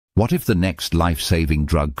What if the next life-saving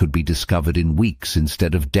drug could be discovered in weeks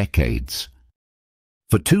instead of decades?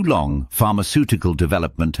 For too long, pharmaceutical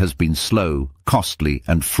development has been slow, costly,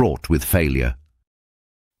 and fraught with failure.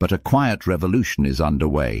 But a quiet revolution is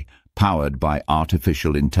underway, powered by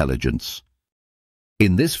artificial intelligence.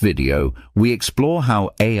 In this video, we explore how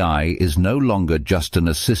AI is no longer just an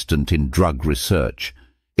assistant in drug research.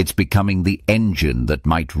 It's becoming the engine that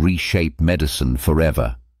might reshape medicine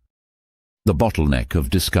forever. The bottleneck of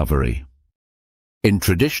discovery. In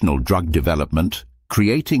traditional drug development,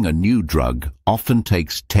 creating a new drug often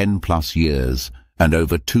takes 10+ years and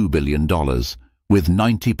over $2 billion, with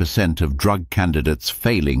 90% of drug candidates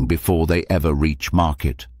failing before they ever reach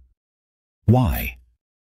market. Why?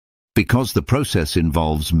 Because the process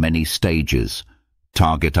involves many stages: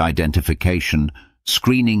 target identification,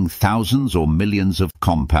 screening thousands or millions of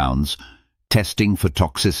compounds, testing for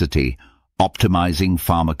toxicity, optimizing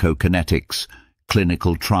pharmacokinetics,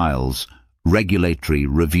 clinical trials, regulatory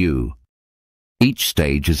review. Each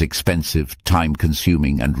stage is expensive,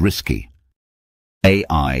 time-consuming, and risky.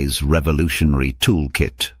 AI's revolutionary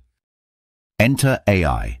toolkit. Enter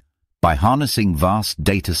AI. By harnessing vast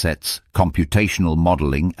datasets, computational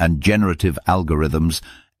modeling, and generative algorithms,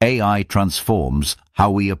 AI transforms how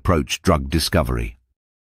we approach drug discovery.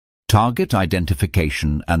 Target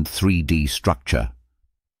identification and 3D structure.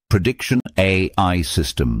 Prediction AI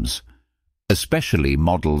systems, especially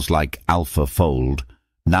models like AlphaFold,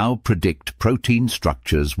 now predict protein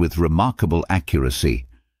structures with remarkable accuracy,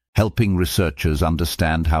 helping researchers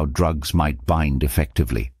understand how drugs might bind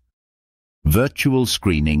effectively. Virtual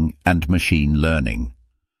screening and machine learning.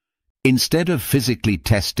 Instead of physically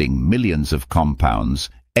testing millions of compounds,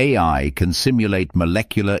 AI can simulate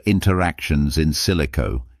molecular interactions in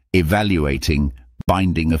silico, evaluating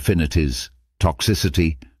binding affinities,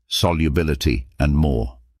 toxicity, solubility, and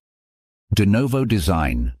more. De novo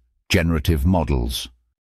design, generative models.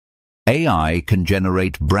 AI can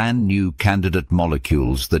generate brand new candidate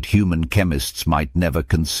molecules that human chemists might never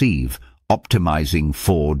conceive, optimizing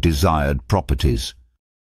for desired properties.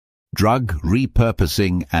 Drug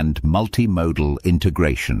repurposing and multimodal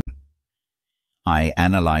integration. AI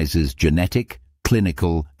analyzes genetic,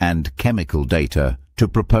 clinical, and chemical data to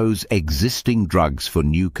propose existing drugs for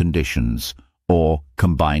new conditions, or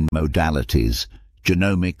combine modalities,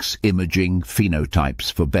 genomics, imaging,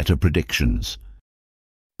 phenotypes for better predictions.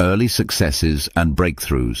 Early successes and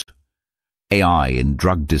breakthroughs. AI in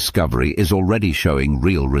drug discovery is already showing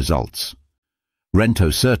real results.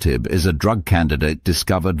 Rentosertib is a drug candidate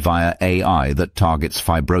discovered via AI that targets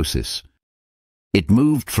fibrosis. It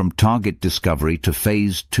moved from target discovery to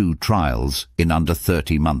phase 2 trials in under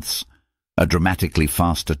 30 months, a dramatically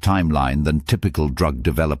faster timeline than typical drug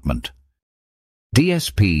development.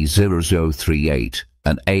 DSP-0038,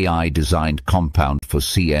 an AI-designed compound for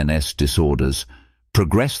CNS disorders,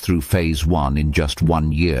 progressed through phase 1 in just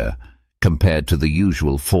 1 year, compared to the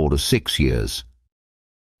usual 4 to 6 years.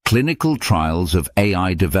 Clinical trials of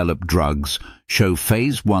AI-developed drugs show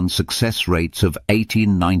phase 1 success rates of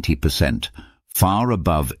 80–90%, far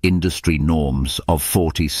above industry norms of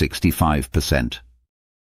 40–65%.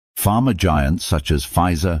 Pharma giants such as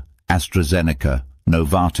Pfizer, AstraZeneca,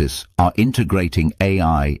 Novartis are integrating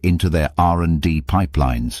AI into their R&D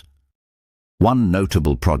pipelines. One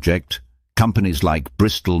notable project, companies like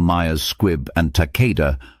Bristol-Myers Squibb and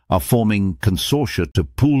Takeda are forming consortia to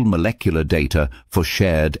pool molecular data for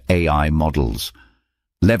shared AI models,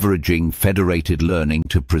 leveraging federated learning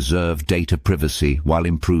to preserve data privacy while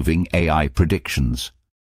improving AI predictions.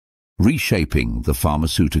 Reshaping the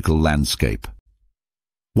pharmaceutical landscape.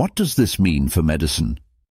 What does this mean for medicine?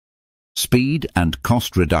 Speed and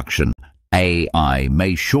cost reduction. AI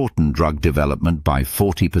may shorten drug development by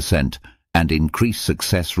 40% and increase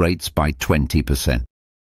success rates by 20%.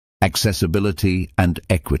 Accessibility and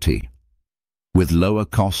equity. With lower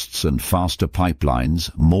costs and faster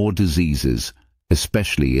pipelines, more diseases,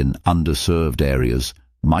 especially in underserved areas,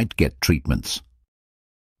 might get treatments.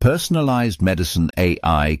 Personalized medicine.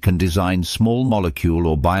 AI can design small molecule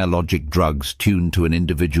or biologic drugs tuned to an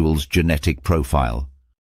individual's genetic profile.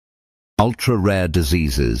 Ultra-rare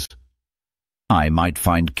diseases. AI might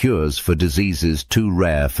find cures for diseases too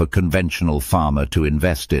rare for conventional pharma to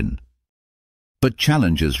invest in. But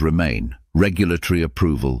challenges remain: regulatory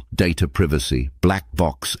approval, data privacy, black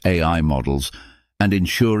box AI models, and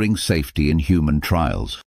ensuring safety in human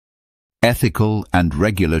trials. Ethical and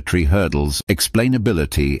regulatory hurdles.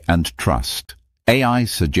 Explainability and trust. AI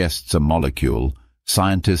suggests a molecule.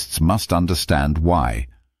 Scientists must understand why.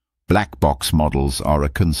 Black box models are a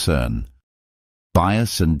concern.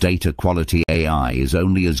 Bias and data quality. AI is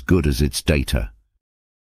only as good as its data.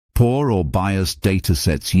 Poor or biased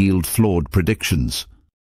datasets yield flawed predictions.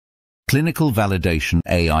 Clinical validation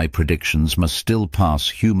AI predictions must still pass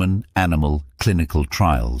human, animal, clinical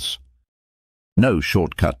trials. No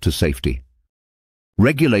shortcut to safety.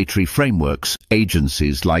 Regulatory frameworks,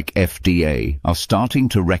 agencies like FDA, are starting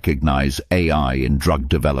to recognize AI in drug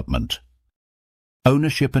development.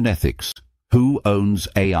 Ownership and ethics. Who owns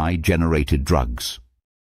AI-generated drugs?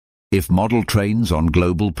 If model trains on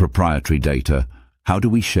global proprietary data, how do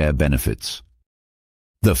we share benefits?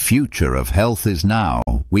 The future of health is now.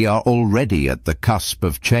 We are already at the cusp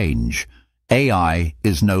of change. AI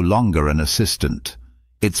is no longer an assistant.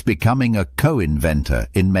 It's becoming a co-inventor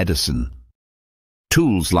in medicine.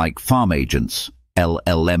 Tools like Pharma agents,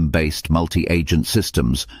 LLM-based multi-agent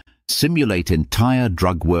systems, simulate entire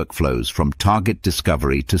drug workflows from target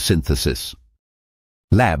discovery to synthesis.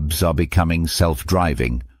 Labs are becoming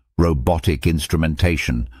self-driving, robotic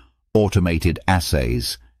instrumentation, automated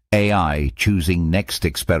assays, AI choosing next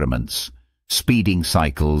experiments, speeding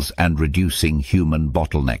cycles and reducing human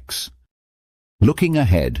bottlenecks. Looking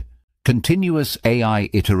ahead, continuous AI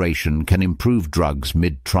iteration can improve drugs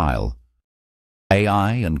mid-trial.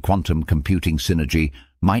 AI and quantum computing synergy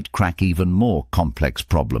might crack even more complex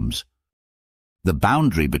problems. The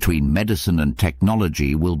boundary between medicine and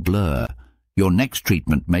technology will blur. Your next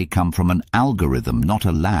treatment may come from an algorithm, not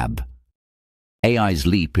a lab. AI's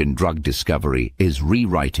leap in drug discovery is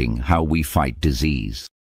rewriting how we fight disease.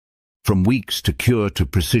 From weeks to cure to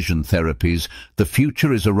precision therapies, the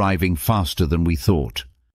future is arriving faster than we thought.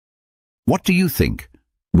 What do you think?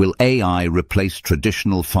 Will AI replace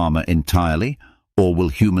traditional pharma entirely, or will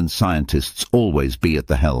human scientists always be at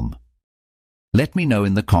the helm? Let me know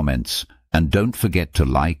in the comments, and don't forget to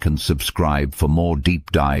like and subscribe for more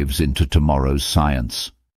deep dives into tomorrow's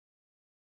science.